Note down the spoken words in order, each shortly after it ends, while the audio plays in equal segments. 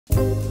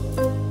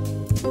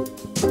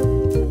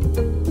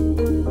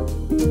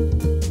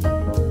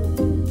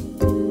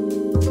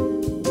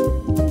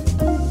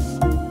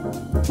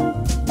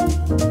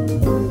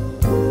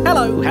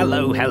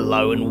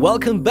Hello, and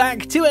welcome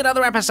back to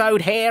another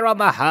episode here on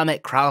the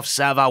Hermitcraft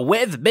server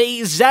with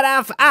me,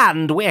 Zedaph,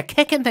 and we're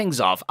kicking things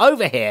off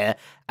over here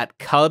at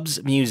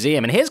Cub's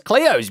Museum. And here's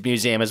Cleo's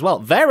museum as well.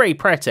 Very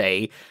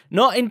pretty.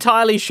 Not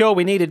entirely sure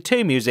we needed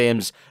two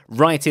museums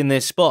right in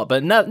this spot,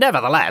 but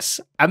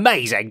nevertheless,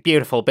 amazing,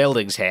 beautiful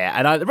buildings here.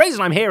 And the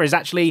reason I'm here is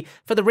actually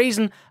for the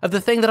reason of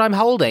the thing that I'm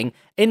holding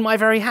in my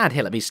very hand.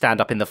 Here, let me stand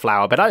up in the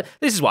flower, but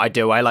this is what I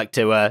do. I like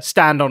to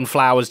stand on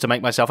flowers to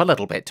make myself a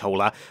little bit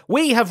taller.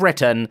 We have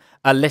written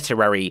a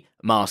literary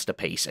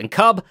masterpiece, and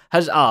Cub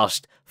has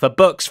asked for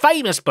books,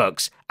 famous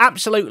books,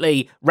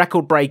 absolutely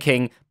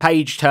record-breaking,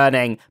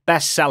 page-turning,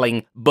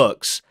 best-selling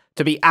books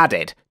to be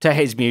added to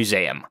his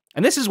museum.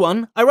 And this is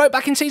one I wrote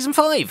back in Season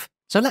 5.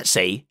 So let's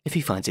see if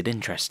he finds it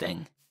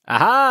interesting.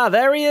 Aha,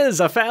 there he is.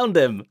 I found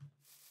him.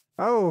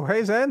 Oh,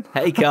 hey, Zed.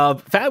 Hey,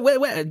 Cub.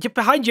 You're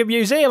behind your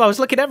museum. I was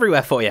looking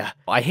everywhere for you.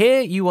 I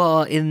hear you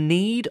are in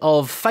need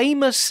of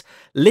famous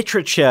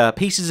literature,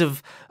 pieces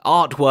of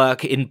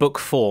artwork in book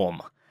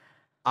form.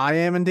 I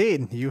am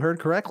indeed. You heard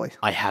correctly.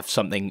 I have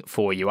something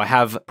for you. I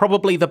have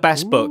probably the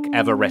best book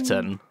ever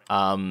written.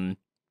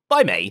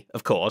 By me,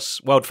 of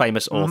course.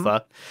 World-famous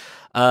author.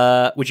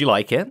 Would you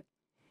like it?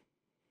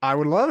 I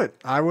would love it.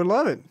 I would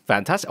love it.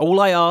 Fantastic. All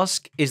I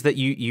ask is that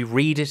you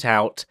read it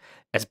out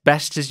as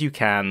best as you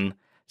can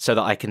so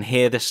that I can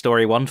hear the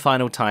story one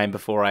final time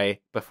before I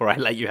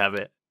let you have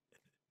it.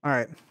 All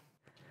right.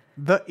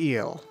 The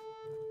Eel.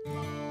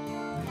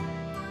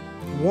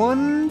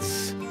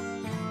 Once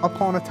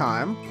upon a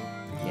time,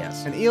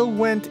 yes, an eel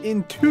went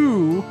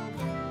into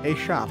a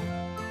shop.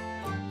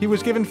 He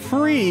was given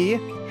free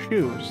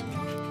shoes,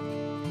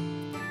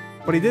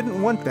 but he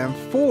didn't want them,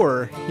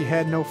 for he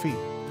had no feet.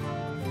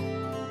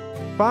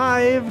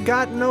 5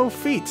 got no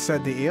feet,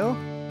 said the eel.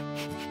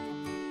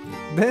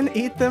 Then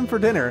eat them for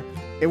dinner.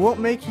 It won't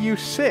make you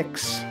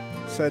 6,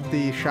 said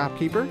the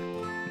shopkeeper.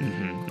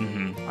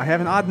 I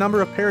have an odd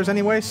number of pairs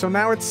anyway, so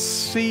now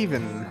it's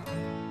even.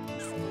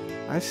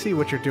 I see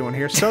what you're doing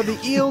here. So the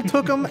eel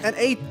took them and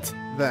ate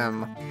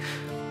them.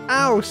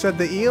 Ow, said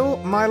the eel,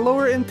 my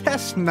lower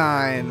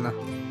intestine.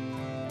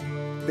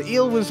 The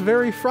eel was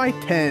very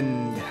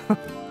frightened.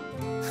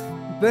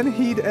 Then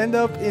he'd end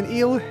up in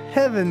eel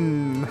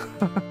heaven.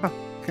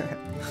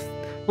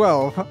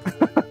 12,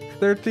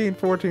 13,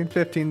 14,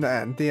 15, the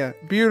end. Yeah,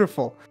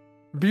 beautiful.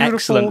 Beautiful.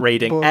 Excellent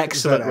reading.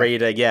 Excellent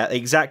reading. Yeah,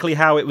 exactly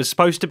how it was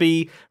supposed to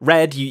be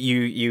read.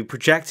 You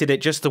projected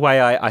it just the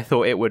way I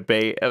thought it would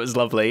be. It was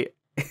lovely.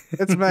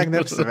 It's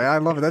magnificent, man. I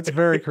love it. That's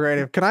very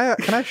creative. Can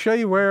I show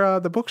you where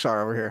the books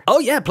are over here? Oh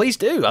yeah, please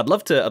do. I'd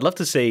love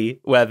to see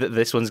where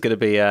this one's going to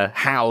be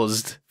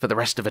housed for the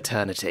rest of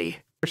eternity.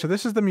 So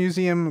this is the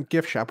museum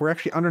gift shop. We're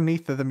actually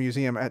underneath the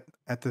museum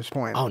at this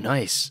point. Oh,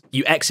 nice.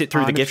 You exit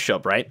through the gift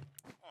shop, right?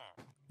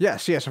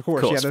 Yes, of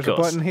course. Yeah, there's a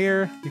button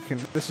here. You can.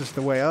 This is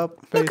the way up.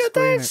 Look at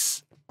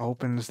this. It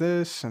opens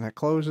this and it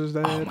closes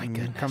that. Oh my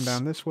goodness. You come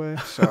down this way.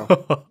 So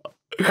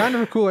kind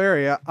of a cool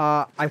area.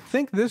 I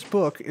think this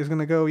book is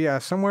gonna go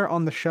somewhere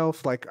on the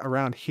shelf, like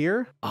around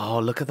here. Oh,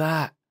 look at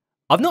that.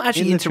 I've not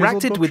actually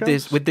interacted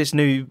with this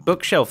new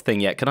bookshelf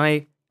thing yet. Can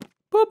I?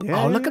 Boop.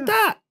 Yeah, look at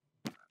that.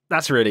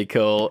 That's really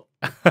cool.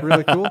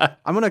 Really cool.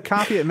 I'm gonna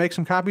copy it and make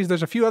some copies.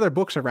 There's a few other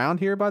books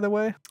around here, by the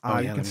way.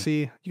 You can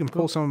see, you can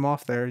pull some of them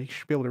off there. You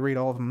should be able to read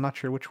all of them. I'm not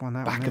sure which one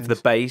that one is. Back of the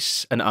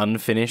base, an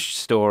unfinished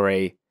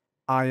story.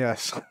 Ah,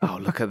 yes. Oh,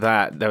 look at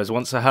that. There was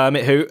once a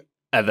hermit who...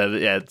 And then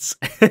it's...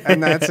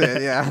 And that's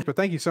it, yeah. But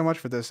thank you so much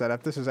for this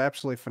setup. This is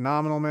absolutely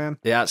phenomenal, man.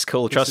 Yeah, it's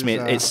cool. Trust me,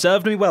 it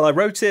served me well. I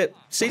wrote it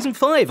Season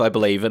 5, I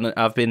believe, and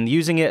I've been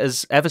using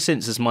it ever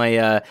since as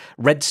my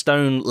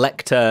redstone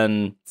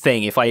lectern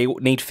thing. If I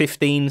need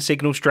 15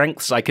 signal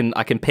strengths, I can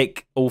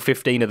pick all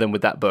 15 of them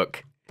with that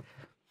book.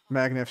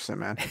 Magnificent,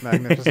 man.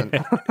 Magnificent.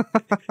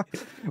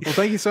 Well,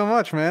 thank you so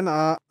much,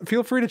 man.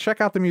 Feel free to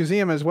check out the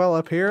museum as well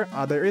up here.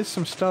 There is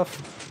some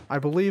stuff, I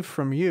believe,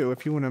 from you,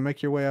 if you want to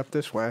make your way up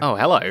this way. Oh,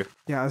 hello.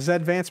 Yeah, a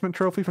Zedvancement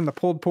trophy from the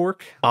pulled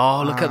pork.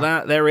 Oh, look at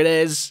that. There it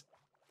is.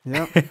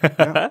 Yep.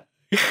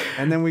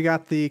 And then we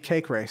got the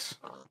cake race.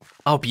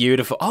 Oh,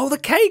 beautiful. Oh, the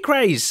cake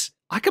race.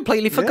 I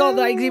completely forgot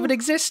that even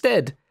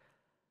existed.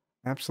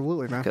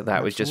 Absolutely, man. Look at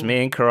that. It was just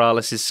me and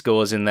Corrales'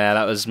 scores in there.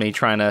 That was me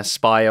trying to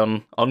spy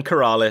on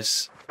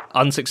Corrales.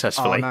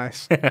 Unsuccessfully. Oh,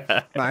 nice.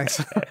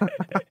 Nice.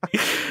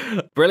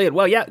 Brilliant.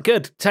 Well, yeah,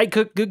 good. Take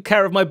good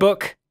care of my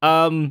book.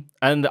 And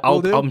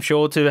I'm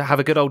sure to have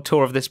a good old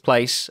tour of this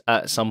place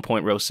at some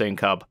point real soon,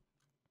 Cub.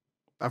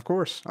 Of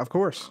course. Of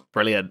course.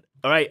 Brilliant.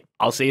 All right.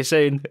 I'll see you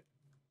soon.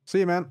 See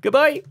you, man.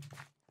 Goodbye.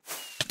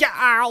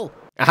 Ow.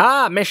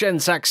 Aha, mission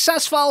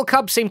successful.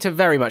 Cub seemed to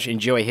very much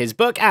enjoy his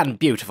book, and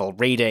beautiful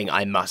reading,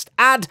 I must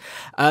add.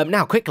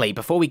 Now, quickly,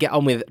 before we get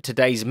on with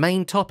today's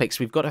main topics,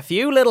 we've got a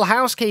few little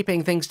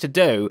housekeeping things to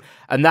do,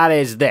 and that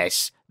is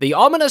this. The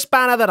ominous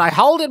banner that I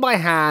hold in my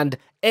hand,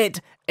 it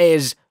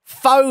is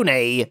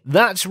phony.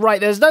 That's right,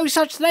 there's no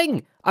such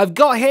thing. I've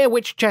got here,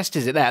 which chest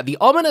is it there? The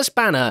ominous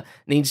banner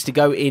needs to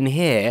go in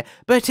here,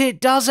 but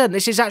it doesn't.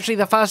 This is actually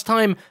the first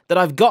time that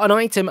I've got an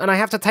item and I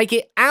have to take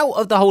it out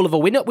of the hole of a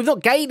window. We're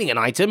not gaining an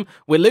item,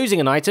 we're losing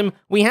an item.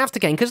 We have to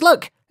gain, because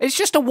look, it's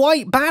just a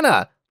white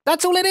banner.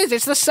 That's all it is.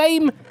 It's the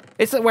same,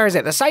 where is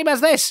it? The same as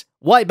this.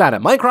 White banner,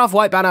 Minecraft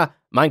white banner,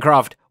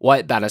 Minecraft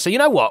white banner. So you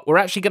know what? We're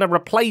actually going to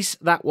replace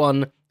that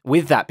one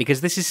with that,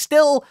 because this is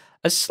still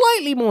a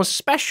slightly more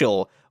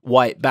special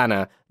white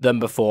banner than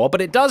before, but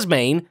it does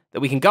mean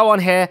that we can go on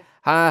here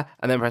and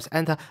then press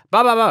enter.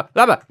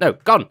 No,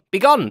 gone, be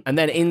gone. And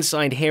then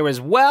inside here as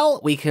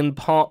well, we can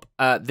pop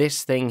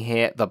this thing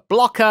here, the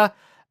blocker.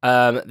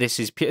 This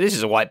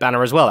is a white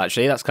banner as well,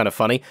 actually. That's kind of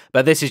funny,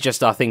 but this is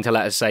just our thing to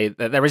let us say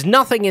that there is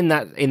nothing in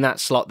that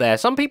slot there.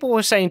 Some people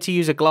were saying to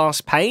use a glass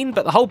pane,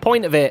 but the whole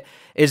point of it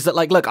is that,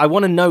 like, look, I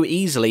want to know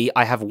easily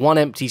I have one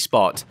empty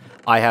spot.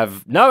 I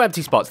have no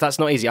empty spots. That's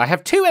not easy. I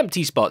have 2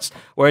 empty spots,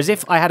 whereas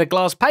if I had a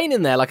glass pane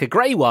in there, like a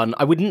grey one,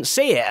 I wouldn't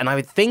see it, and I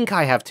would think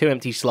I have 2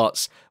 empty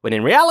slots, when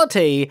in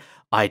reality,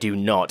 I do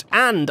not.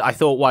 And I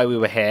thought while we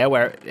were here,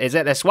 where is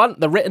it, this one?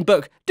 The written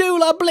book,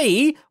 Doola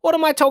Blee? What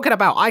am I talking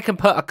about? I can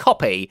put a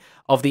copy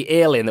of the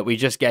alien that we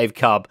just gave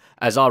Cub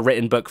as our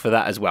written book for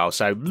that as well.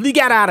 So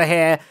get out of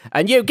here,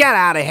 and you get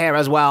out of here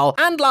as well.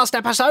 And last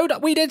episode,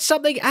 we did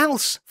something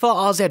else for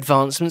our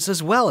advancements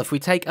as well. If we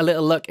take a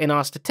little look in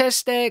our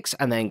statistics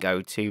and then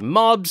go to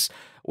mobs,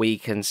 we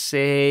can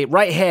see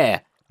right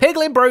here,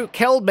 Piglin Brute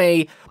killed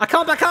me. I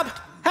can't back up.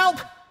 Help!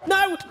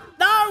 No!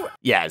 No!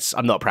 Yes,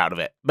 I'm not proud of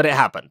it, but it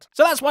happened.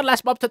 So that's one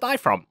less mob to die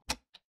from.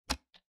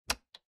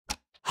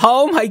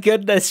 Oh my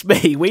goodness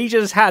me, we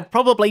just had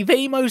probably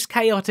the most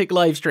chaotic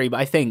live stream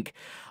I think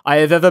I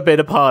have ever been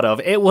a part of.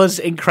 It was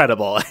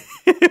incredible.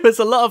 It was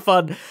a lot of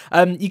fun.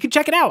 You can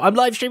check it out. I'm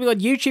live streaming on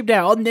YouTube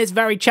now on this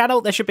very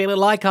channel. There should be a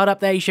little icon up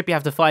there. You should be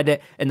able to find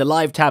it in the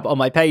live tab on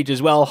my page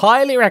as well.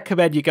 Highly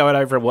recommend you going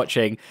over and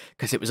watching,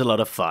 because it was a lot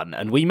of fun.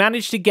 And we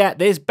managed to get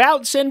this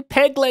bouncing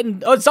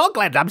piglin, or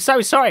zoglin, I'm so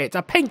sorry. It's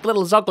a pink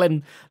little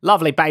zoglin,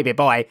 lovely baby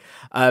boy,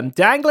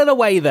 dangling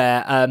away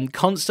there,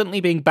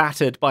 constantly being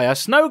battered by a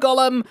snow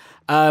golem,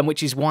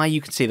 which is why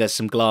you can see there's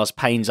some glass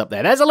panes up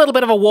there. There's a little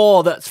bit of a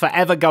war that's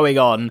forever going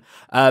on.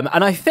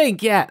 And I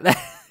think, yeah,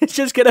 it's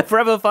just going to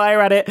forever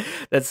fire at it.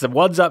 There's some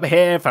ones up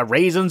here for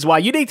reasons why.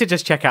 You need to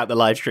just check out the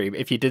live stream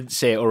if you didn't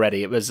see it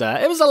already. It was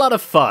a lot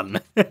of fun.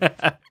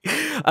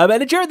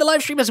 And during the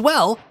live stream, as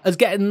well as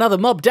getting another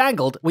mob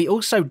dangled, we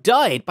also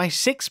died by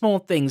 6 more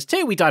things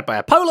too. We died by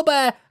a polar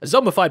bear, a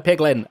zombified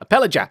piglin, a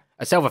pillager,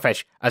 a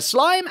silverfish, a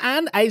slime,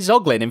 and a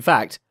zoglin. In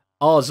fact,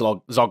 our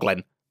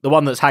zoglin, the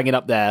one that's hanging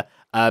up there.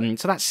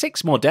 So that's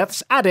 6 more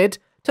deaths added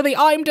to the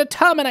I'm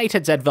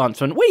Determinated's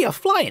advancement. We are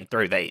flying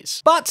through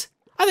these. But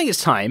I think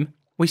it's time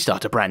we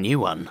start a brand new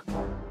one.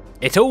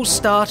 It all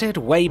started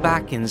way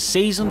back in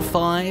Season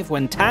 5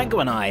 when Tango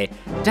and I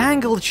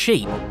dangled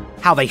sheep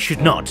how they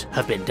should not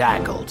have been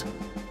dangled.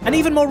 And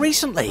even more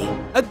recently,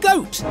 a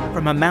goat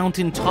from a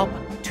mountaintop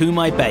to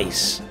my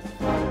base.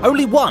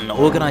 Only one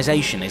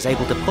organisation is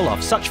able to pull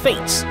off such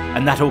feats,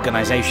 and that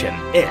organisation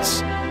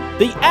is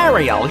the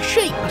Aerial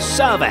Sheep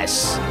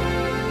Service.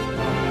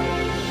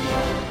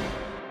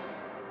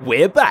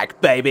 We're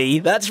back, baby!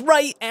 That's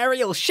right,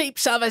 Aerial Sheep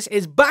Service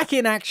is back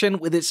in action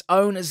with its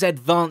own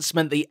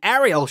advancement, the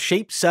Aerial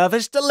Sheep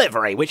Service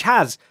Delivery, which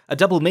has a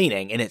double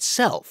meaning in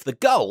itself. The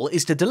goal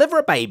is to deliver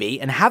a baby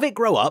and have it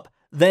grow up,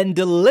 then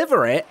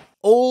deliver it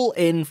all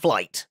in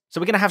flight. So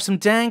we're going to have some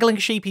dangling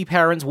sheepy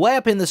parents way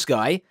up in the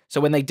sky,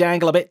 so when they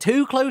dangle a bit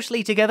too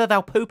closely together,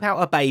 they'll poop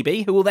out a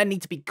baby, who will then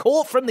need to be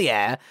caught from the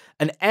air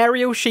and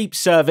aerial sheep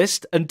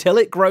serviced until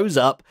it grows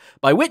up,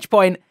 by which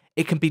point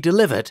it can be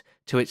delivered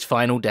to its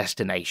final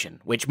destination,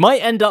 which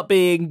might end up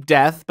being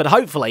death, but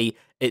hopefully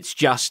it's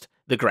just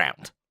the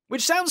ground.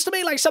 Which sounds to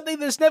me like something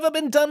that's never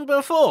been done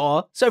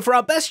before. So for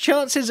our best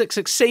chances at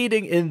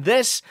succeeding in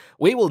this,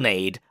 we will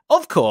need,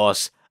 of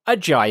course, a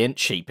giant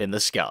sheep in the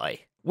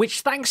sky.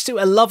 Which, thanks to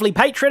a lovely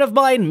patron of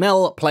mine,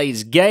 Mel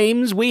Plays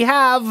Games, we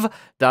have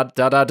the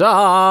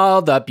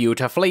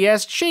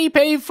beautifullest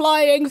sheepy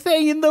flying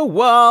thing in the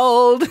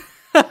world.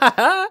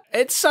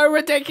 It's so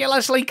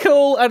ridiculously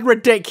cool and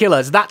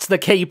ridiculous. That's the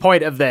key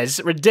point of this.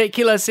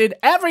 Ridiculous in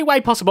every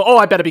way possible. Oh,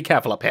 I better be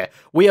careful up here.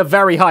 We are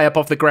very high up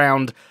off the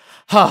ground.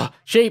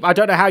 Sheep, I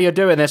don't know how you're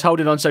doing this,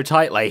 holding on so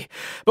tightly.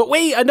 But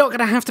we are not going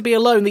to have to be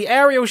alone. The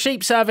Aerial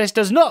Sheep Service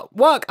does not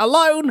work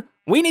alone.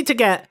 We need to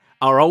get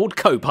our old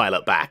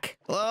co-pilot back.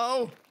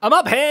 Hello? I'm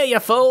up here, you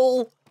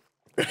fool.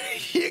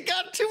 You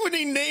got too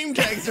many name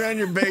tags around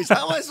your base.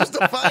 How am I supposed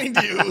to find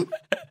you?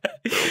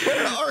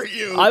 Where are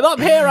you? I'm up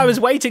here. I was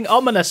waiting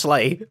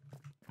ominously.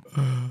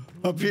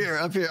 Up here,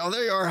 up here. Oh,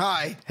 there you are.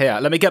 Hi. Here,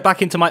 let me get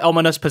back into my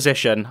ominous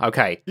position.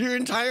 Okay. Your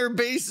entire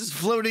base is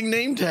floating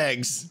name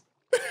tags.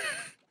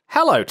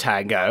 Hello,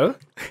 Tango.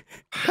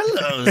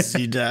 Hello,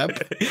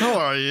 Zedaph. How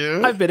are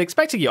you? I've been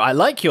expecting you. I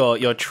like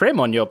your trim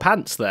on your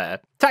pants there.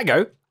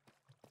 Tango,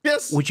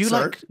 Yes. Would you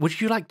sir.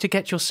 like to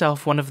get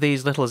yourself one of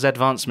these little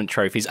Zedvancement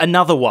trophies?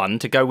 Another one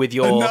to go with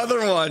your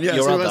Another one.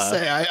 Yes, I must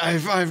say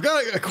I've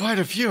got quite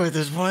a few at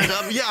this point.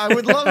 Yeah, I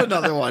would love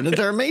another one.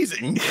 They're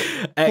amazing.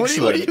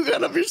 Excellent. What do you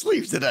got up your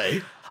sleeve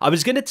today? I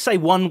was going to say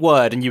one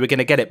word and you were going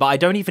to get it, but I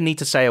don't even need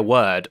to say a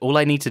word. All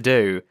I need to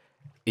do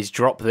is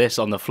drop this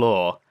on the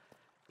floor,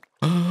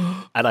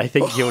 and I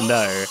think you'll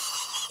know.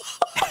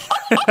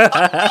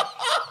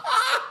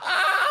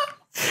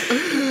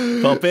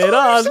 Pop it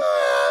on. So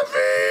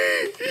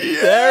happy.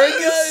 Yes. There it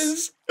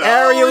goes.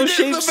 Aerial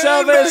sheep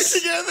service.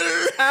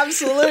 Together.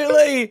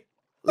 Absolutely.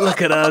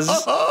 Look at us.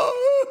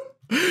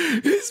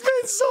 It's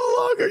been so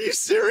long. Are you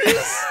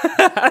serious?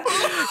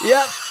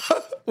 Yep.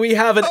 We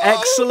have an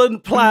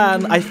excellent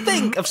plan, I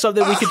think, of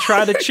something we could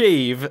try and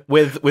achieve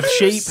with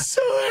sheep. I'm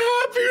so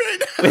happy right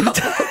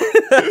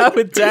now.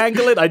 With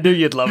dangling. I knew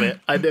you'd love it.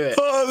 I knew it.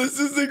 Oh, this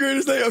is the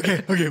greatest thing.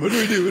 Okay, what do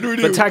we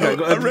do? But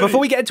Tango, before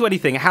we get into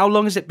anything, how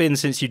long has it been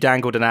since you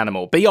dangled an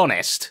animal? Be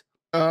honest.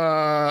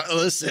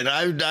 Listen,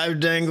 I've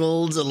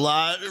dangled a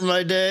lot in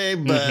my day,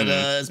 but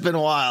it's been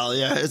a while.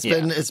 Yeah, it's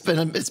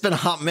been a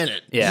hot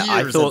minute. Yeah,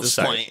 Years I thought at this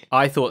so. point.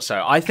 I thought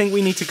so. I think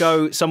we need to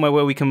go somewhere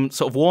where we can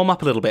sort of warm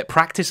up a little bit,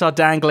 practice our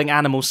dangling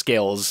animal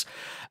skills,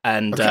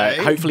 and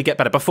hopefully get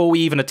better before we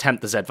even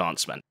attempt the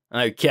Zedvancement.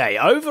 Okay,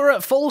 over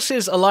at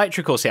False's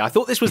Electricals here, I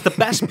thought this was the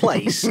best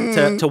place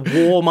to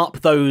warm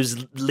up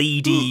those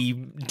leady,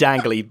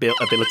 dangly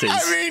abilities.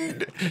 I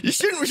mean,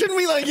 shouldn't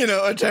we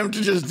attempt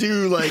to just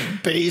do like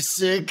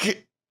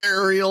basic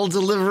aerial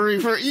delivery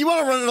for? You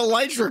want to run an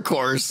Elytra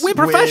course? We're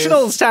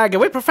professionals, Tango.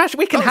 We're professional.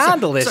 We can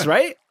handle this,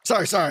 right?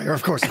 Sorry.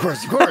 Of course.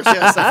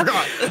 Yes, I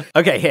forgot.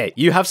 Okay, here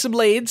you have some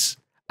leads.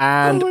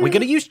 And we're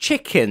going to use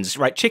chickens,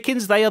 right?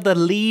 Chickens, they are the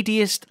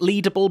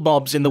leadable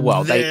mobs in the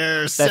world.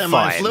 They're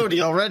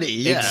semi-floaty already.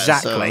 Yeah,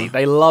 exactly. So.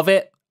 They love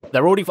it.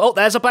 They're already... Oh,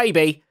 there's a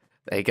baby.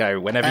 There you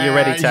go. Whenever you're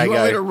ready, Tango. You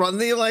want me to run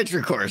the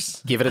Elytra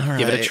course? Give it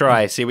a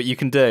try. See what you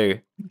can do.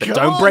 But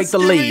don't break the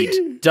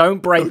lead.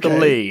 Don't break the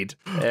lead.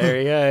 There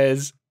he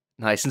is.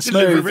 Nice and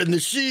smooth. Delivering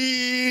the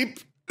sheep,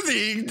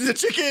 the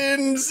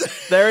chickens.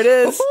 There it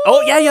is.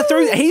 Oh, yeah, you're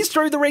through. He's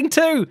through the ring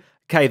too.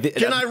 Okay,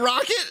 can I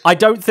rock it? I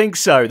don't think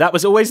so. That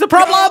was always the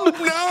problem. No,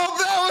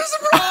 that was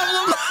the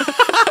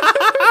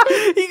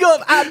problem. He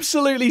got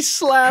absolutely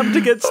slammed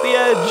against the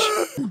edge.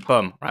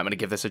 Boom. Right, I'm going to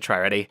give this a try.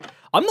 Ready?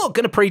 I'm not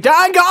going to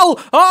pre-dangle.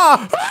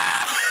 Ah!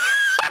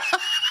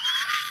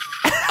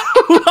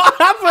 What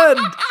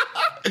happened?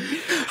 I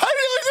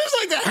feel like there's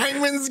like the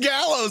hangman's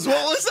gallows.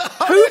 What was that?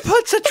 Who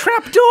puts a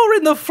trapdoor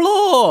in the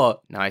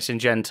floor? Nice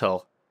and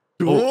gentle.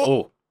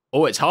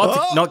 Oh, it's hard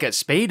to not get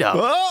speed up.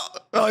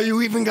 Oh,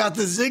 you even got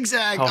the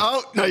zigzag.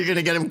 Oh, no, you're going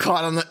to get him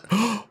caught on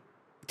the...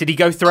 Did he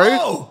go through?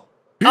 Oh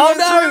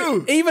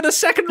no! Even a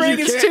second ring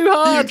is too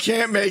hard. You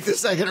can't make the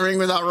second ring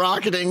without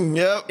rocketing.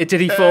 Yep.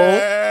 Did he fall?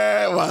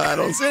 Well, I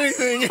don't see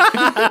anything.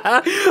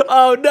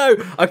 Oh, no.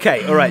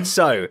 Okay, all right,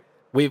 so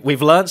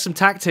we've learned some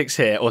tactics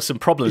here, or some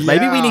problems.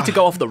 Maybe we need to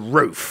go off the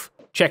roof.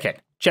 Check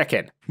it.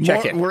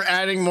 We're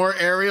adding more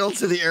aerial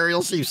to the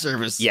aerial sheep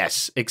service.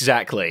 Yes,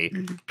 exactly.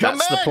 Come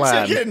That's back, the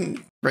plan.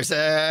 Chicken. Press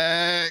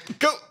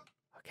go.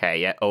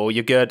 Okay, yeah. Oh,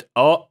 you're good.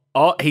 Oh,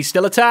 he's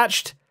still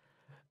attached.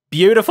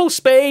 Beautiful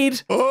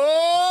speed.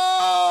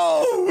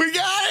 Oh, we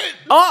got it.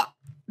 Oh,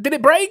 did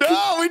it break?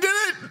 No, we did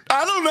it.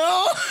 I don't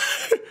know.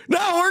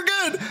 No, we're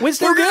good. We're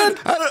still good.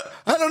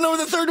 I don't know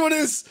where the third one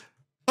is.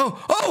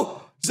 Oh.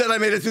 Said I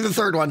made it through the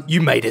third one. You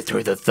made it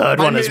through the third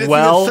one as Through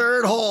the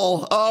third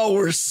hole. Oh,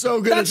 we're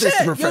so good at this,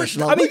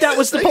 professional. I mean, that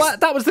was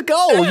the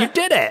goal. You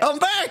did it. I'm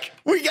back.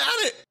 We got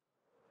it.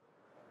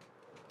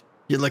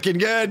 You're looking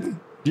good.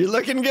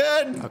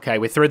 Okay,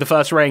 we're through the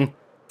first ring.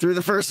 Through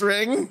the first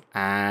ring.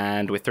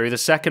 And we're through the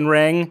second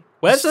ring.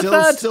 Where's the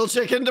third? Still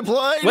chicken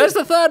deployed. Where's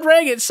the third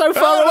ring? It's so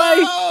far away.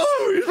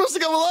 Oh, you're supposed to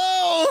go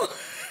below.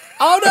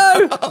 Oh,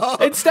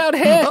 no. It's down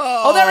here.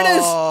 Oh, there it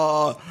is.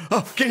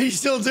 Oh, can he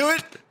still do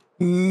it?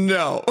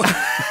 No.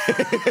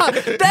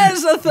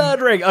 There's the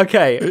third ring.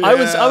 Okay, yeah.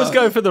 I was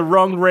going for the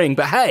wrong ring,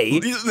 but hey,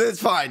 it's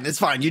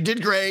fine. You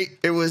did great.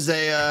 It was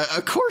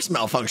a course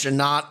malfunction,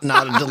 not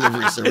a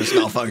delivery service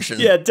malfunction.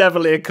 Yeah,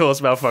 definitely a course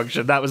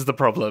malfunction. That was the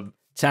problem.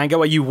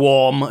 Tango, are you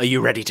warm? Are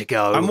you ready to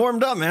go? I'm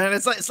warmed up, man.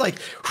 It's like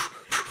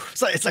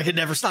it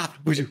never stopped.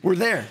 We're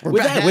there.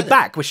 We're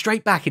back. We're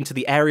straight back into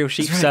the aerial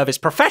sheep service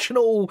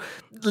professional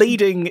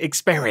leading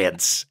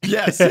experience.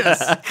 Yes.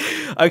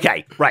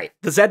 Okay, right.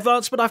 The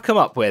Zedvancement I've come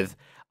up with,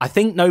 I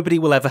think nobody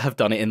will ever have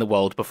done it in the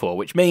world before,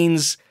 which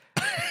means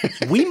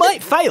we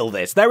might fail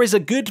this. There is a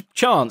good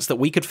chance that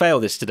we could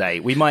fail this today.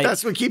 We might.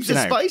 That's what keeps it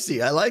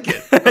spicy. I like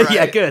it. Right.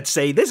 Yeah, good.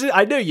 See,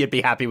 I knew you'd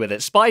be happy with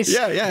it. Spice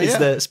is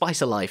the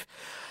spice of life.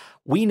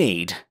 We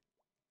need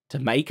to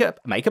make a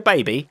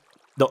baby.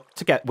 Not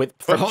to get with.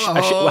 Hold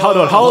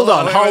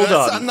on.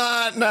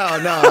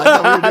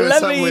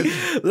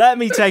 Let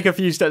me take a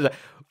few steps.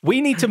 We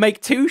need to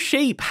make two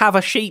sheep have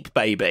a sheep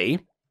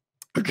baby.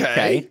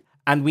 Okay.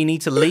 And we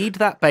need to lead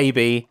that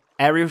baby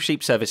aerial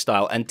sheep service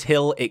style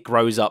until it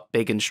grows up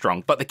big and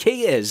strong. But the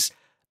key is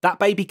that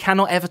baby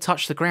cannot ever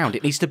touch the ground.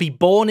 It needs to be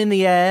born in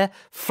the air,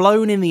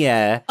 flown in the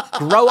air,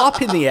 grow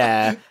up in the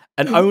air,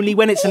 and only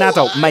when it's an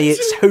adult may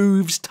its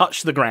hooves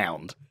touch the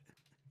ground.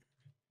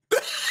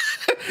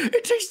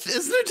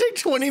 Doesn't it take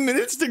 20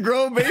 minutes to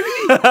grow a baby?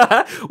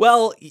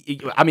 Well,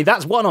 I mean,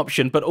 that's one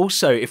option, but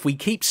also if we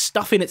keep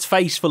stuffing its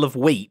face full of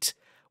wheat,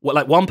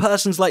 like one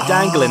person's like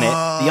dangling it,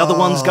 the other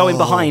one's going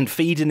behind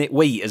feeding it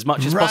wheat as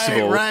much as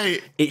possible.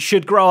 Right. It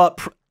should grow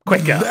up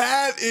quicker.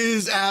 That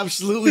is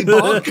absolutely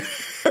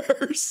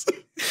bonkers.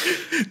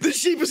 The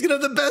sheep is gonna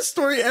have the best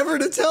story ever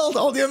to tell to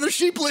all the other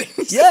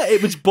sheeplings. Yeah,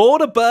 it was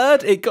born a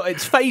bird, it got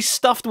its face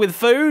stuffed with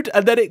food,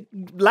 and then it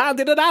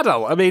landed an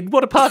adult. I mean,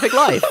 what a perfect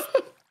life.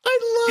 I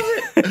love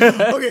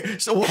it. Okay,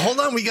 so hold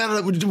on.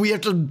 Do we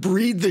have to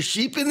breed the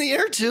sheep in the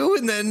air too,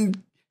 and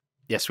then?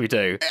 Yes, we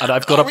do. And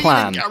I've got a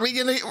plan. Are we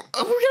gonna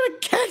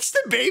catch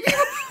the baby?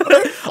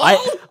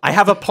 I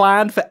have a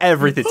plan for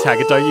everything,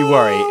 Taggart. Don't you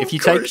worry. If you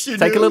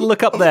take a little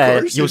look up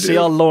there, you'll see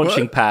our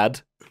launching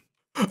pad.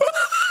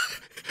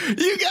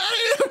 You got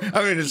it.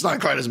 I mean, it's not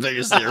quite as big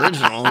as the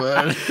original,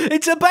 but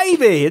it's a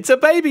baby. It's a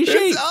baby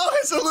sheep.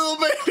 It's a little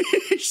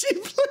baby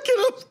sheep. Look at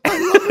him. I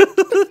love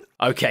it.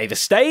 Okay, the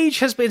stage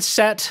has been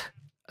set.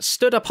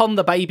 Stood upon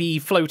the baby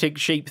floating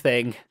sheep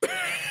thing.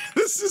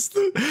 This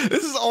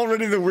is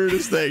already the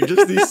weirdest thing.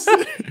 Just these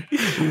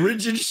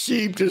rigid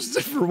sheep, just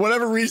for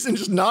whatever reason,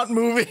 just not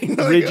moving.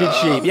 Like, rigid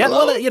sheep. Yeah,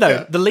 well,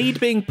 the lead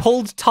being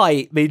pulled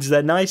tight means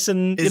they're nice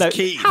and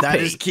key. Happy. That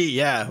is key.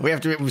 Yeah, we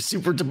have to have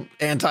super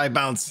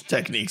anti-bounce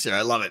techniques here.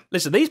 I love it.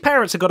 Listen, these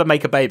parents have got to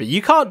make a baby.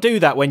 You can't do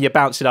that when you're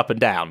bouncing up and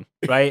down,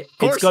 right?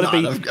 It's got to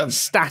be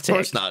static. Of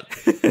course not.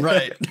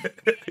 Right.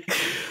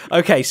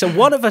 Okay, so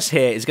one of us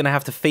here is going to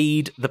have to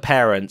feed the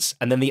parents,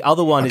 and then the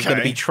other one is going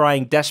to be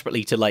trying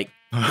desperately to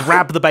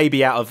grab the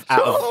baby out of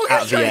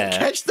the air.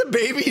 Catch the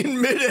baby in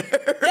midair.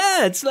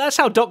 Yeah, that's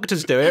how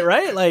doctors do it,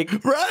 right? Right.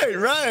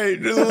 A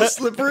little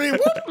slippery.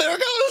 Whoop, there it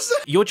goes.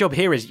 Your job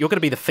here is you're going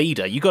to be the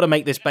feeder. You got to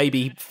make this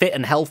baby fit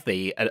and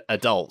healthy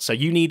adult. So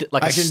you need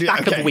a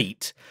stack of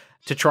wheat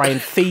to try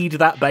and feed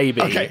that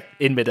baby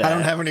in midair. I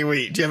don't have any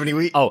wheat. Do you have any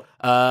wheat?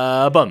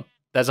 Oh, boom.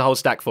 There's a whole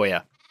stack for you.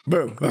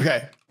 Boom.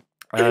 Okay.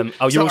 I'm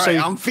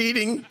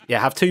feeding. Yeah,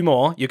 have two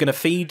more. You're going to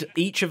feed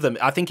each of them.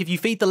 I think if you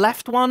feed the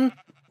left one,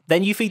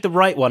 then you feed the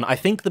right one. I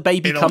think the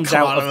baby comes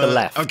out of the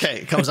left.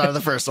 Okay, it comes out of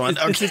the first one.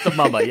 Okay. This is the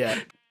mama, yeah.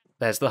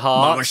 There's the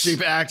heart. Mama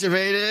sheep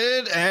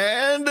activated,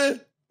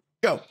 and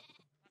go.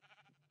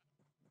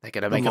 They're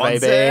going to make a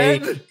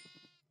baby.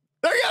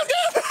 There you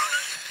go.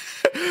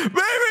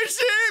 Baby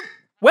sheep.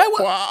 Where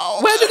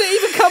did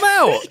it even come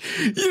out?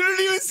 You didn't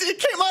even see it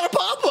came out of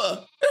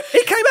Papa.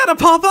 It came out of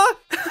Papa?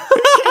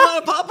 It came out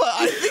of Papa.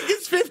 I think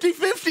it's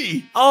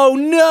 50-50. Oh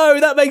no,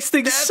 that makes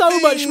things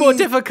much more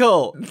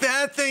difficult.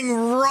 That thing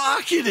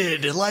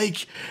rocketed.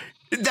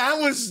 That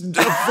was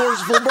a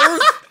forceful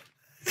birth.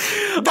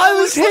 I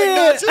was here.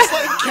 Not just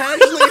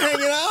casually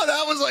hanging out.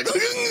 That was good.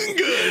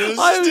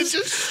 It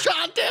just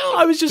shot down.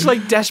 I was just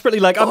desperately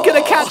I'm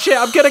going to catch it.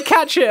 I'm going to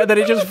catch it. And then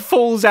it just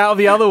falls out of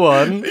the other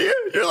one.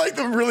 You're like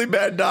the really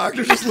bad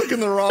doctor just looking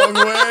the wrong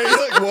way.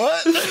 You're like,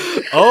 what?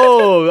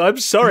 Oh, I'm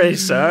sorry,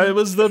 sir. It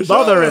was the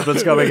mother it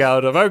was coming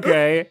out of.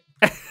 Okay.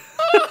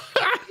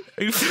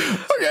 Okay,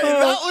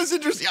 that was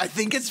interesting. I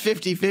think it's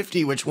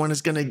 50-50 which one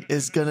is gonna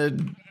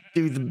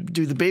do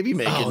the baby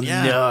making. Oh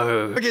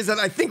no. Okay, so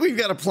I think we've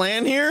got a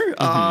plan here.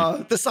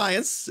 The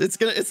science,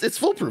 it's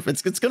foolproof.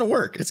 It's gonna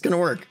work. It's gonna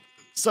work.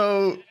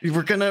 So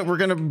we're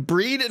gonna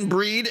breed,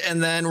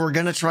 and then we're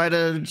gonna try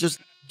to just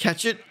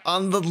catch it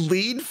on the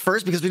lead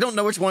first because we don't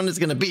know which one it's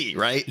gonna be,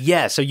 right?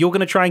 Yeah, so you're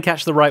gonna try and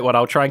catch the right one,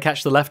 I'll try and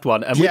catch the left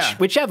one, and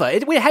whichever.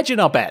 We're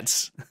hedging our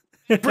bets.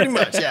 Pretty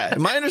much, yeah.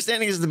 My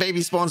understanding is the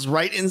baby spawns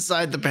right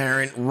inside the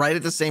parent, right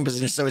at the same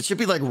position. So it should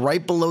be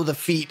right below the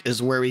feet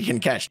is where we can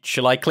catch.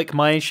 Shall I click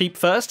my sheep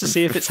first to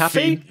see if it's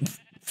happy?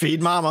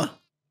 Feed mama.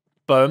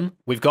 Boom.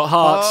 We've got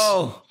hearts.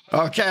 Oh,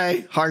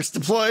 okay. Hearts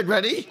deployed.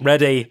 Ready?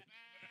 Ready.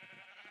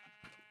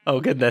 Oh,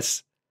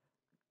 goodness.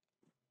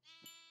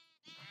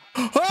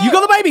 You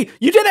got the baby.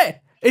 You did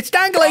it. It's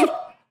dangling.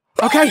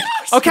 Okay.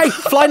 Yes! Okay.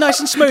 Fly nice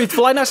and smooth.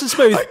 Fly nice and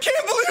smooth. I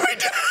can't believe we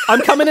did it.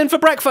 I'm coming in for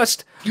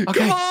breakfast.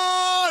 Okay. Come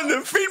on.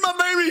 Feed my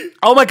baby.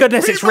 Oh my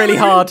goodness, it's really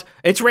hard.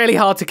 It's really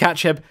hard to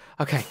catch him.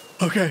 Okay.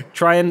 Okay.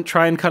 Try and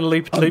kind of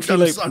loop. I'm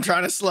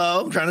trying to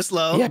slow.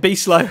 Yeah, be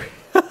slow.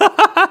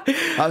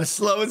 I'm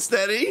slow and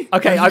steady.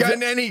 Okay. Have you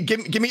gotten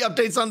give me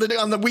updates on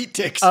the wheat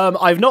ticks.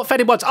 I've not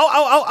fed him once.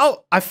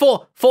 Oh. I've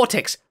four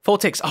ticks. 4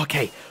 ticks.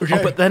 Okay.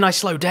 Oh, but then I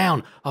slow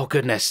down. Oh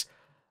goodness.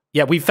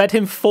 Yeah, we've fed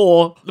him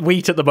 4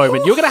 wheat at the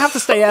moment. You're going to have to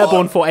stay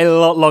airborne for a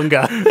lot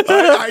longer.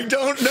 I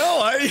don't know.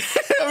 I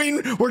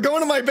mean, we're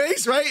going to my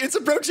base, right? It's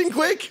approaching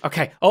quick.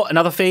 Okay. Oh,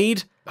 another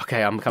feed.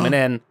 Okay, I'm coming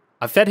in.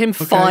 I've fed him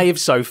 5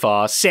 so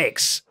far.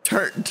 6.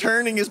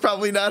 Turning is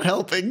probably not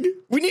helping.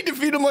 We need to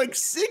feed him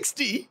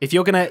 60. If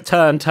you're going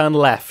to turn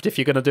left. If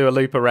you're going to do a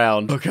loop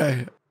around.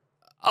 Okay.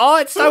 Oh,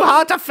 it's so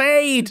hard to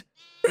feed.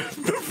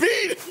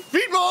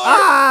 Feed more.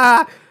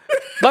 Ah!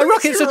 My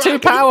rockets are too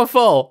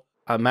powerful.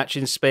 I'm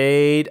matching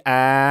speed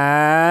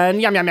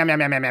and yum.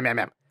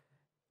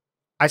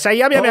 I say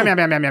yum, yum, yum, yum,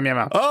 yum, yum, yum,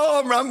 yum.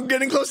 Oh, I'm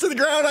getting close to the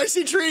ground. I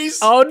see trees.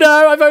 Oh,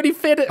 no, I've only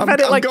fed it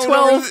like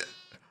 12.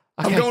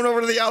 I'm going over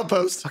to the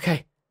outpost.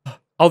 Okay.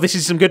 Oh, this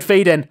is some good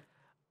feeding.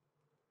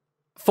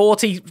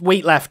 40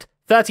 wheat left.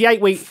 38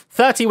 wheat.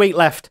 30 wheat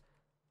left.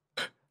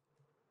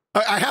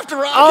 I have to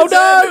run. Oh,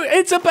 no,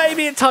 it's a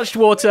baby. It touched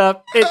water.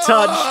 It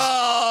touched.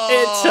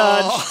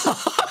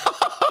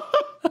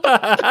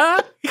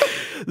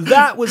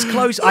 That was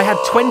close. I had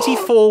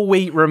 24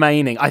 wheat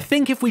remaining. I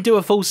think if we do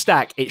a full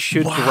stack, it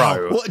should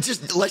grow. Well,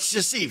 let's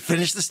just see.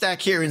 Finish the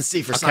stack here and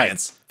see for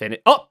science.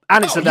 Oh,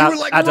 and it's an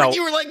adult.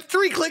 You were like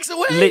 3 clicks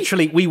away.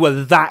 Literally, we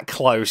were that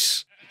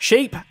close.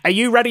 Sheep, are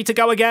you ready to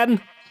go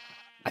again?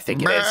 I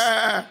think it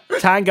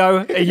is.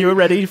 Tango, are you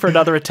ready for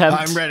another attempt?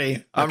 I'm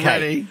ready. I'm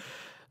ready.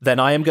 Then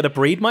I am going to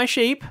breed my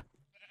sheep.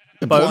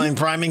 Deploying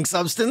priming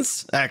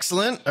substance.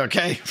 Excellent.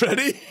 Okay,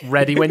 ready?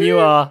 Ready when you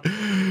are.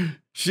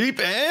 Sheep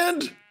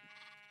and...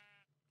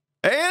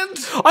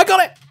 I got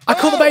it! I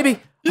caught the baby!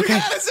 You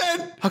got it,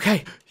 Zed!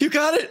 Okay. You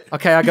got it!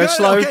 Okay, I go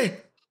slow. Okay.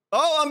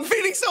 Oh, I'm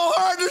feeding so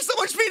hard! There's so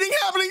much feeding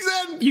happening,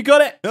 Zed! You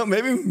got it! No,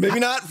 maybe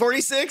not.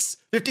 46,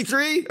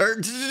 53,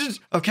 or...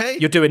 Okay.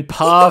 You're doing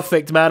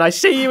perfect, man. I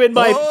see you in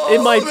my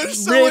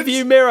rear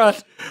view mirror.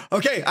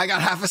 Okay, I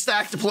got half a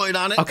stack deployed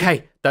on it.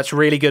 Okay, that's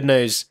really good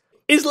news.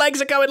 His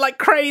legs are going like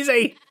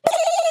crazy.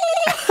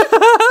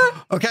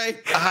 Okay,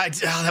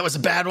 that was a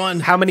bad one.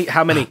 How many?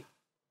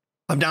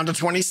 I'm down to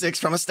 26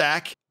 from a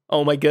stack.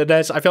 Oh my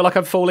goodness, I feel like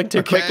I'm falling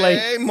too quickly.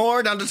 Okay,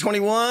 more, down to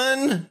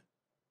 21.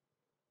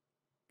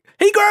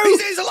 He grew!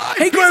 He's alive!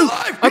 He grew! He's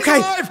alive! Okay,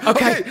 He's alive!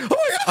 okay, Oh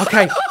my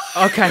God.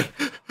 okay.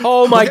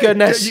 Oh my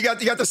goodness. You got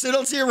the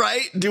siddle to your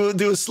right.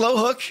 Do a slow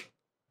hook.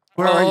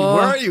 Where are you?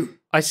 Where are you?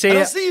 I see I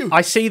don't it. see you.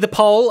 I see the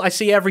pole. I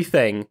see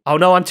everything. Oh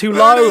no, I'm too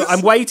low.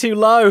 I'm way too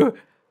low.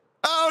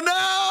 Oh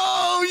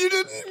no! You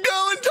didn't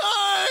go in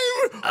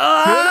time!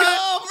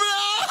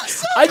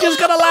 I just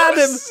gotta land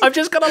him. I've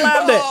just gotta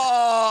land it.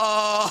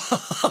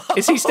 Oh.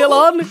 Is he still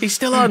on? He's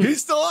still on.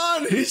 He's still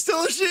on. He's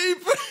still a sheep.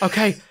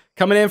 Okay,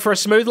 coming in for a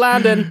smooth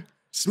landing.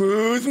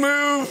 Smooth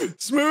move.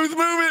 Smooth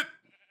move it.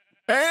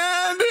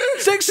 And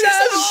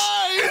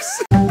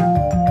success!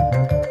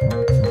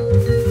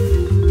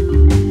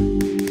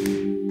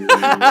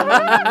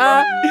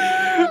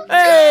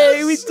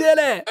 Hey, we did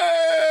it!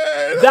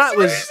 That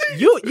was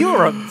amazing.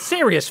 You're a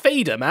serious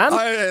feeder, man.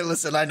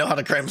 Listen, I know how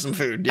to cram some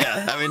food.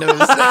 Yeah, I mean, it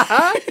was.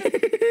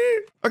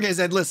 Okay,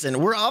 Zed, listen,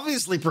 we're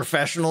obviously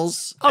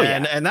professionals. Oh,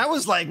 and that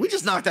was like, we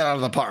just knocked that out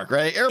of the park,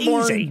 right?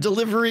 Airborne Easy.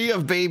 delivery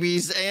of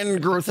babies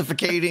and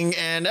growthificating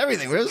and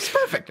everything. It was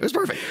perfect. It was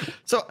perfect.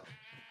 So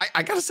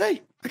I gotta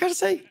say,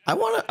 I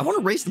wanna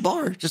raise the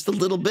bar just a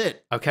little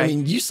bit. Okay. I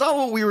mean, you saw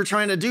what we were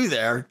trying to do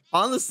there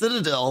on the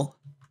Citadel.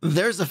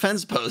 There's a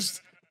fence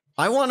post.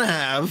 I want to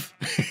have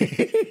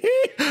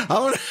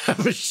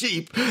a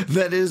sheep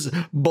that is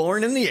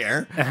born in the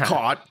air,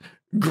 caught,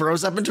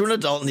 grows up into an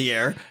adult in the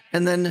air,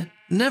 and then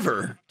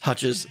never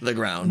touches the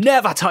ground.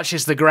 Never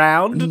touches the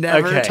ground.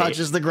 Never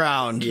touches the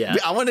ground. Yeah.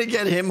 I want to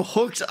get him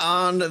hooked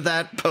on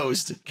that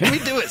post. Can we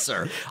do it,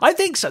 sir? I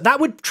think so. That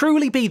would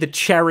truly be the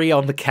cherry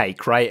on the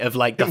cake, right? Of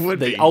like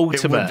the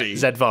ultimate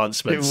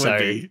Zedvancement. It would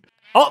be.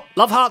 Oh,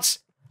 love hearts.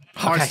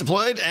 Hearts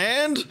deployed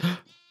and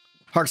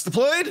hearts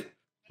deployed.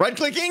 Right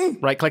clicking.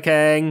 Right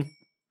clicking.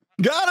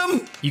 Got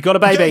him. You got a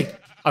baby.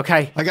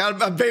 Okay. I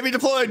got a baby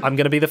deployed. I'm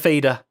going to be the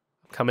feeder.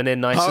 Coming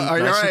in nice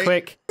and right?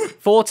 quick.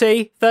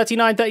 40,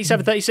 39,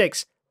 37,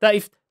 36,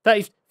 30,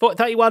 30,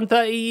 31,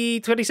 30,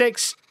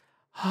 26.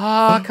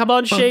 Ah, come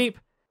on, sheep.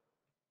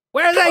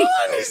 Where is he? Come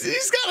on,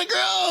 he's got to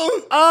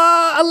grow.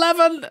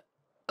 11.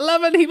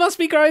 11, he must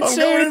be growing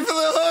soon. I'm going in for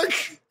the hook.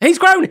 He's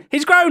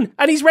grown,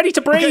 and he's ready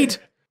to breed.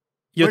 Okay.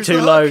 You're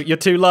too low. You're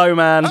too low,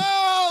 man.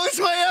 Oh, it's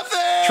way up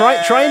there.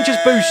 Try and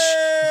just boost.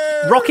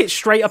 Rocket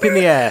straight up in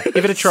the air.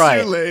 Give it a try.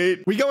 Too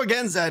late. We go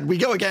again, Zed. We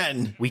go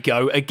again. We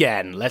go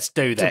again. Let's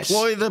do this.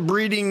 Deploy the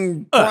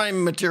breeding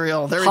prime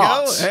material. There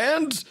hearts. we go.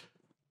 And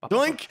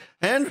doink.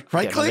 And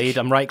right Get click. the lead.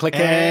 I'm right clicking.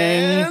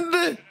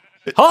 And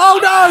oh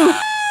no!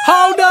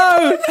 Oh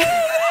no!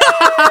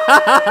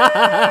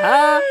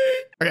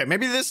 okay,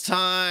 maybe this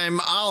time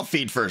I'll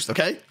feed first,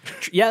 okay?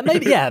 Yeah,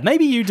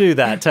 maybe you do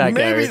that,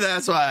 Tango. Maybe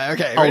that's why.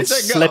 Okay, Oh, ready,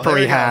 set, go.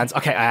 slippery hands.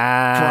 Okay,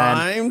 and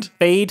Primed.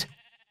 feed.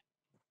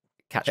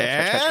 Catch.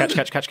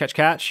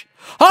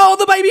 Oh,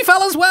 the baby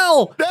fell as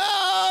well.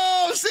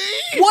 No, see?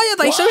 Why are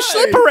they so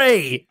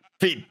slippery?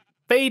 Feed.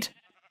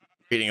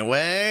 Feeding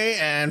away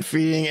and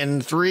feeding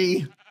in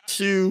 3,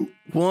 2,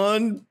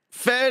 1.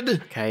 Fed.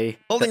 Okay.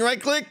 Holding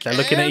right click. They're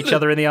looking at each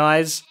other in the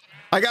eyes.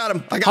 I got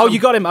him. Oh, you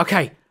got him.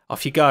 Okay.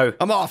 Off you go.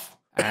 I'm off.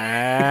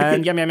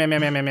 And yum. Oh,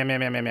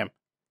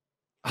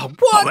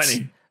 what? How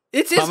many?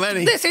 How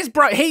many? This is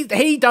bright.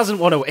 He doesn't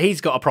want to.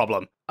 He's got a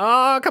problem.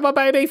 Oh, come on,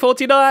 baby.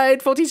 49,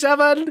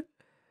 47.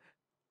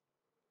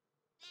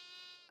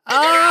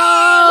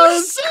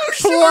 Oh, so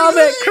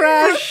plummet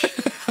crash.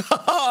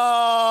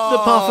 Oh. The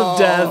puff of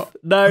death.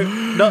 No,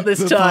 not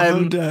this time.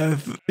 Puff of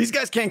death. These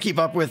guys can't keep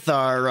up with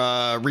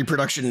our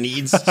reproduction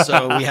needs,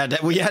 so we had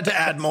to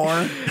add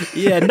more.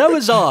 Yeah,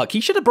 Noah's Ark.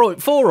 He should have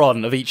brought 4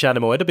 on of each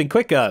animal. It'd have been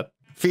quicker.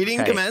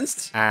 Feeding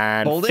commenced.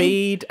 And Holding.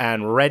 feed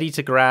and ready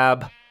to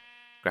grab.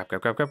 Grab.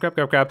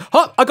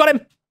 Oh, I got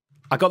him.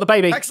 I got the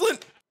baby.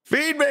 Excellent.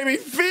 Feed, baby,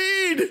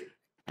 feed.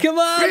 Come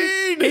on.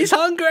 Feed. He's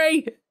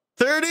hungry.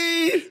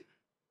 30,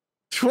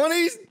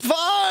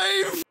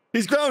 25.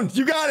 He's grown.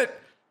 You got it.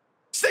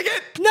 Stick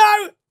it.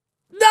 No.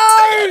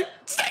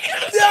 Stick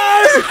it.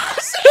 No.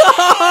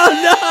 Oh,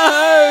 no.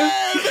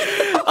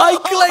 I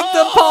clicked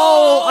the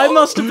pole. I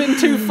must have been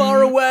too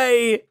far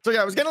away. So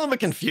yeah, it was getting a little bit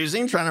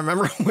confusing trying to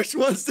remember which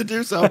ones to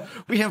do. So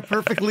we have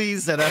perfectly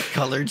Zedaph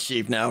colored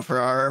sheep now for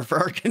our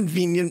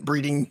convenient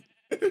breeding.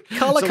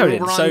 Color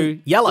coded. So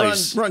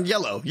yellows. Run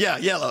yellow. Yeah,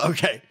 yellow.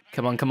 Okay.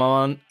 Come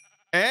on.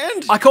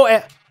 And I caught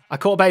it. I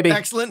caught a baby.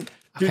 Excellent.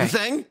 Do the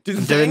thing.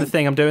 I'm doing the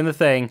thing. I'm doing the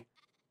thing.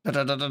 No,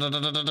 come on,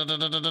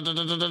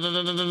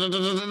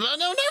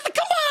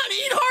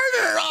 eat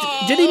harder.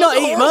 Oh, Did he not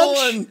eat much?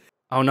 one.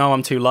 Oh no,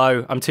 I'm too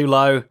low.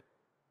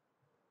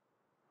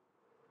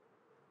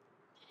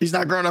 He's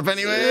not grown up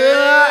anyway.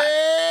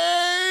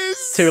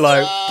 Too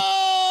low.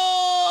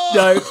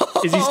 No,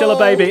 is he still a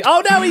baby?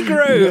 Oh no, he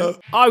grew.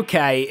 No.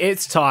 Okay,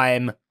 it's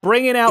time.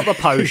 Bringing out the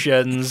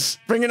potions.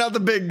 Bringing out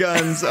the big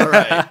guns. All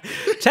right.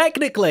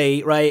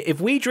 Technically, right, if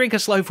we drink a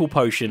slowful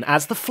potion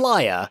as the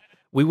flyer,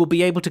 we will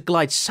be able to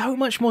glide so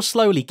much more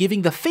slowly,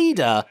 giving the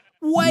feeder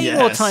way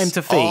more time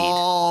to feed.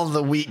 All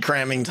the wheat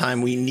cramming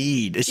time we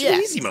need. It's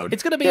easy mode.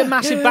 It's going to be a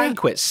massive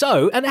banquet.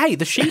 So, and hey,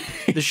 the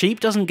sheep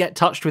doesn't get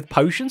touched with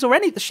potions or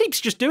anything. The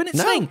sheep's just doing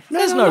its thing.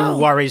 There's no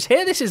worries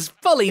here. This is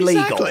fully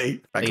legal.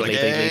 Lead.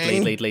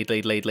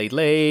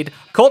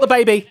 Caught the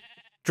baby.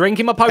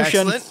 Drinking my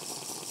potion.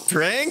 Excellent.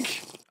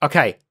 Drink.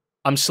 Okay,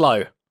 I'm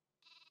slow.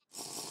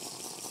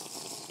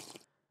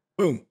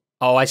 Boom.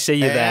 Oh, I see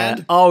you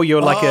there. Oh,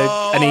 you're like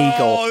an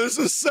eagle. Oh, this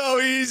is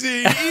so easy.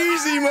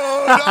 Easy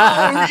mode.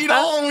 Oh, eat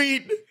all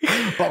wheat.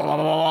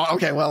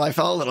 Okay, well, I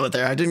fell a little bit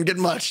there. I didn't get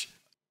much.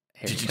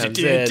 Here it comes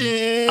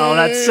in. Oh,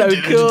 that's so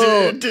cool.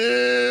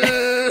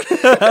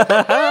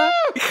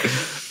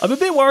 I'm a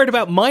bit worried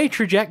about my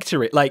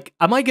trajectory. Like,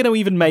 am I going to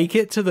even make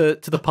it to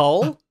the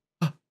pole?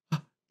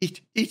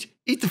 Eat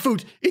the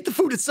food. Eat the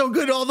food. It's so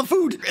good, all the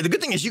food. The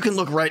good thing is you can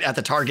look right at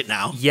the target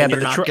now. Yeah, but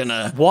you're not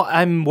gonna... What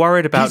I'm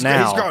worried about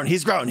now...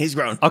 He's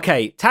grown.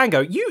 Okay,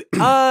 Tango,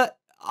 I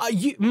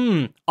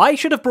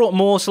should have brought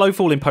more slow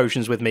falling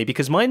potions with me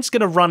because mine's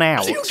going to run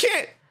out. You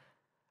can't...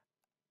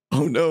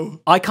 Oh,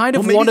 no. I kind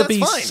of want to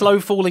be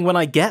slow falling when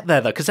I get there,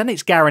 though, because then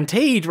it's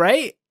guaranteed,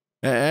 right?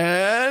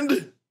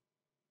 And...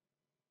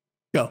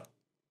 Go.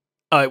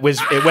 Oh, it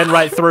went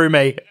right through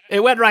me.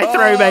 It went right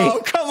through me.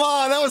 Oh, come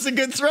on. That was a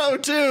good throw,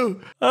 too.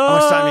 How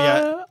much time you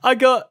got? I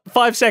got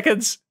 5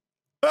 seconds.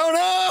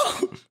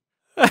 Oh,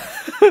 no.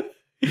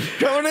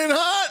 Going in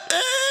hot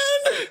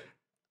and...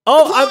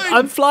 Oh,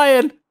 I'm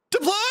flying.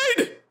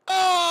 Deployed.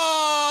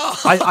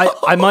 Oh.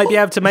 I might be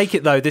able to make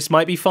it, though. This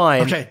might be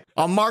fine. Okay.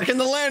 I'm marking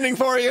the landing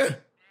for you.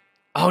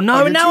 Oh,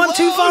 no. Now I'm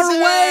too far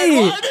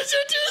away. Why did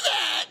you do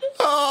that?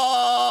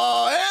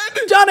 Oh,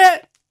 and... Done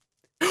it.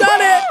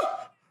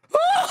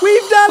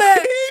 We've done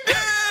it!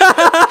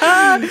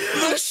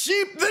 The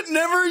sheep that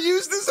never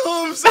used his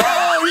hooves.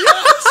 Oh,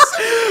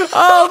 yes!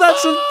 Oh,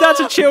 that's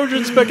a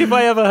children's book if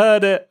I ever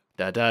heard it.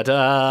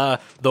 The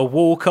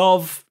walk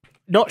of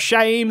not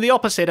shame, the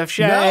opposite of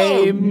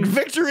shame. No,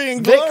 victory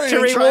and glory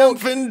and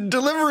triumph and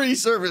delivery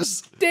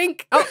service.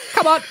 Dink! Oh,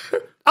 come on!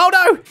 Oh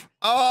no!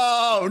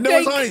 Oh, no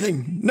one saw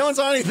anything. No one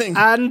saw anything.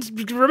 And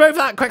remove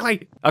that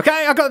quickly.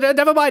 Okay, I got.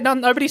 Never mind.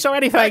 Nobody saw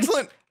anything.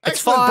 Excellent. It's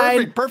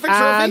fine. Perfect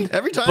trophy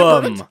every time.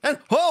 Boom. Perfect. And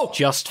whoa,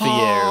 just for you.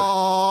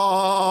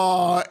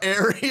 Oh,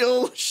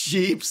 aerial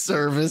sheep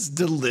service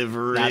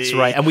delivery. That's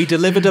right. And we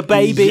delivered a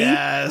baby.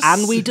 Yes.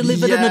 And we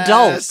delivered an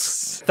adult.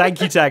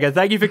 Thank you, Tagger.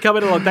 Thank you for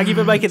coming along. Thank you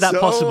for making that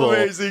possible.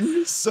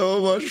 Amazing. So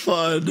much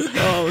fun.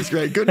 Oh, it was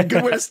great. Good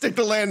way to stick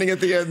the landing at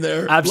the end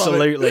there.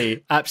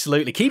 Absolutely.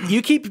 Absolutely.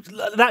 Keep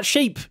that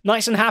sheep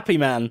nice and happy,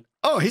 man.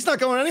 Oh, he's not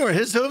going anywhere.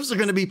 His hooves are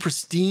going to be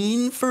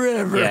pristine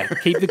forever. Yeah,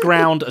 keep the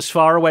ground as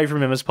far away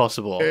from him as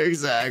possible.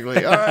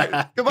 Exactly. All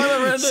right. Goodbye, my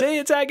friend. See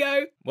you,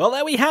 Tango. Well,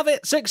 there we have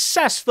it.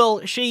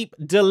 Successful sheep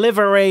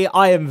delivery.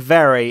 I am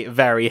very,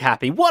 very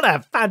happy. What a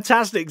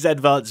fantastic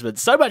Zedvancement.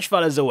 So much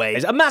fun as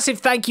always. A massive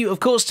thank you,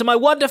 of course, to my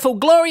wonderful,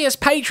 glorious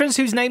patrons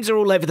whose names are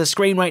all over the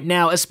screen right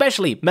now,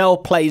 especially Mel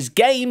Plays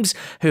Games,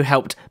 who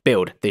helped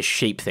build this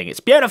sheep thing. It's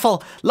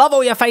beautiful. Love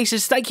all your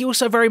faces. Thank you all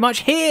so very much.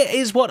 Here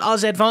is what our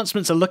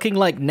Zedvancements are looking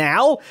like now.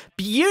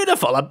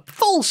 Beautiful, a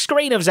full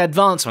screen of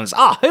Zedvancements.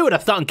 Who would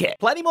have thunk it?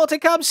 Plenty more to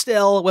come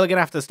still. We're going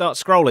to have to start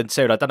scrolling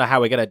soon. I don't know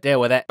how we're going to deal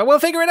with it, but we'll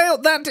figure it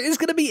out. That is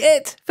going to be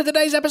it for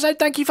today's episode.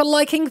 Thank you for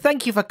liking.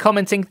 Thank you for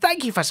commenting.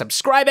 Thank you for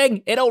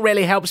subscribing. It all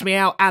really helps me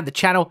out and the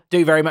channel.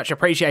 Do very much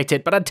appreciate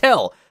it. But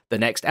until the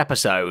next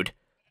episode,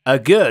 a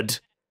good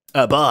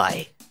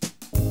bye.